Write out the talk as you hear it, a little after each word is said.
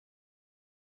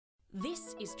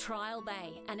This is Trial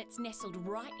Bay, and it's nestled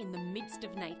right in the midst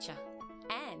of nature.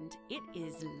 And it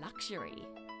is luxury.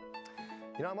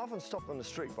 You know, I'm often stopped on the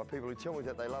street by people who tell me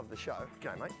that they love the show,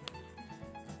 okay mate,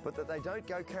 but that they don't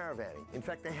go caravanning. In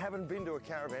fact, they haven't been to a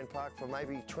caravan park for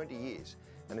maybe 20 years.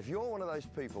 And if you're one of those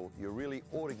people, you really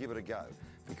ought to give it a go,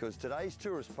 because today's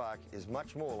tourist park is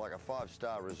much more like a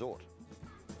 5-star resort.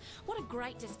 What a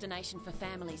great destination for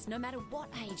families, no matter what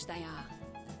age they are.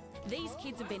 These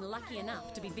kids have been lucky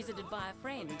enough to be visited by a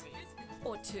friend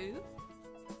or two.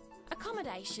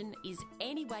 Accommodation is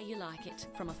any way you like it,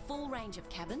 from a full range of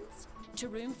cabins to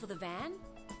room for the van,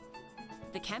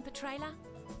 the camper trailer,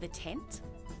 the tent,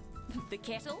 the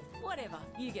kettle, whatever,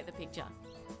 you get the picture.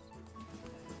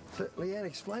 So, Leanne,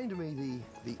 explain to me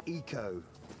the eco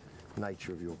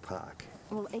nature of your park.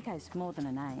 Well, eco's more than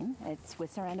a name. We're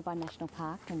surrounded by national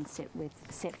park and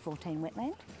set 14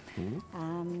 wetland.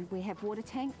 We have water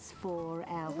tanks for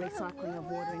our recycling of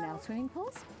water in our swimming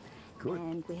pools. Good.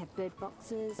 And we have bird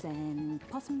boxes and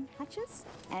possum hutches.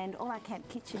 And all our camp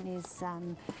kitchen is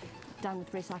done with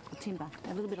recycled timber.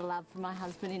 A little bit of love from my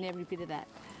husband in every bit of that.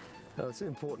 Now, it's an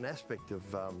important aspect of,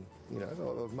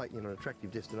 of making it an attractive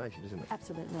destination, isn't it?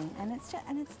 Absolutely, and it's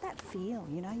that feel.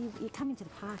 You know, you come into the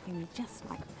park and you're just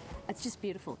like, it's just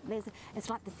beautiful. It's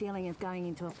like the feeling of going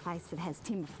into a place that has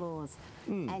timber floors,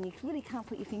 and you really can't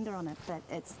put your finger on it, but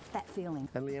it's that feeling.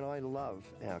 And Leanne, I love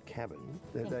our cabin.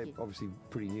 They're obviously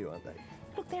pretty new, aren't they?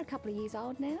 Look, they're a couple of years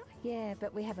old now, yeah,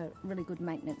 but we have a really good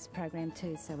maintenance program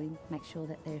too, so we make sure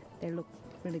that they look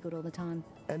really good all the time.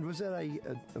 And was that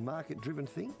a market-driven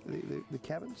thing, the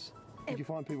cabins? Did you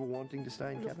find people wanting to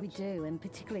stay in cabins? We do, and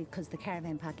particularly because the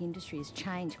caravan park industry has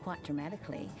changed quite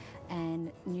dramatically,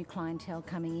 and new clientele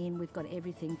coming in. We've got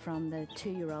everything from the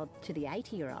 2-year-old to the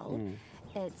 80-year-old.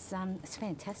 It's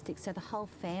fantastic. So the whole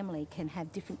family can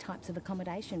have different types of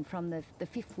accommodation, from the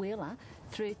fifth-wheeler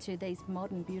through to these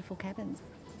modern, beautiful cabins.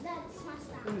 That's my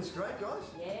style. Isn't this great, guys?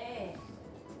 Yeah.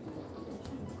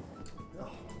 Oh,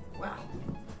 wow.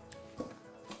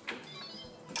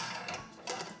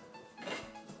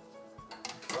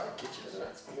 Great kitchen, isn't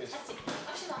it? Fantastic. I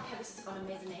actually like how this has got a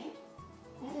mezzanine.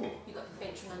 You've got the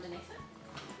bedroom underneath it.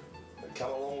 They've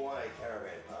come a long way,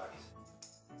 caravan parks.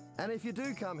 And if you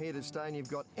do come here to stay and you've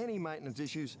got any maintenance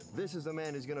issues, this is the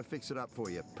man who's going to fix it up for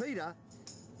you. Peter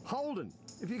Holden,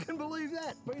 if you can believe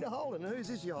that. Peter Holden. And who's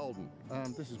this, your Holden?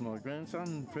 This is my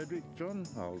grandson, Frederick John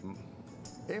Holden.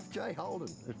 F.J. Holden.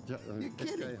 You're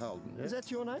kidding? F.J. Holden, yeah. Is that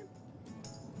your name?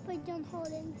 Fred John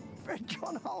Holden. Fred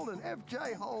John Holden,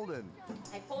 F.J. Holden.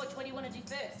 Hey, Porge, what do you want to do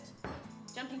first?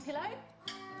 Jumping pillow?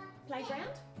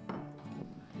 Playground?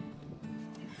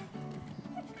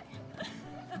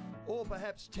 Or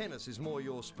perhaps tennis is more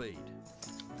your speed.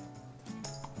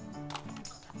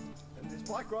 And there's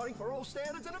bike riding for all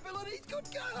standards and abilities. Good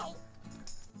girl!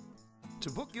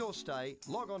 To book your stay,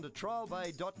 log on to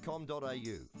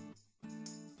trialbay.com.au.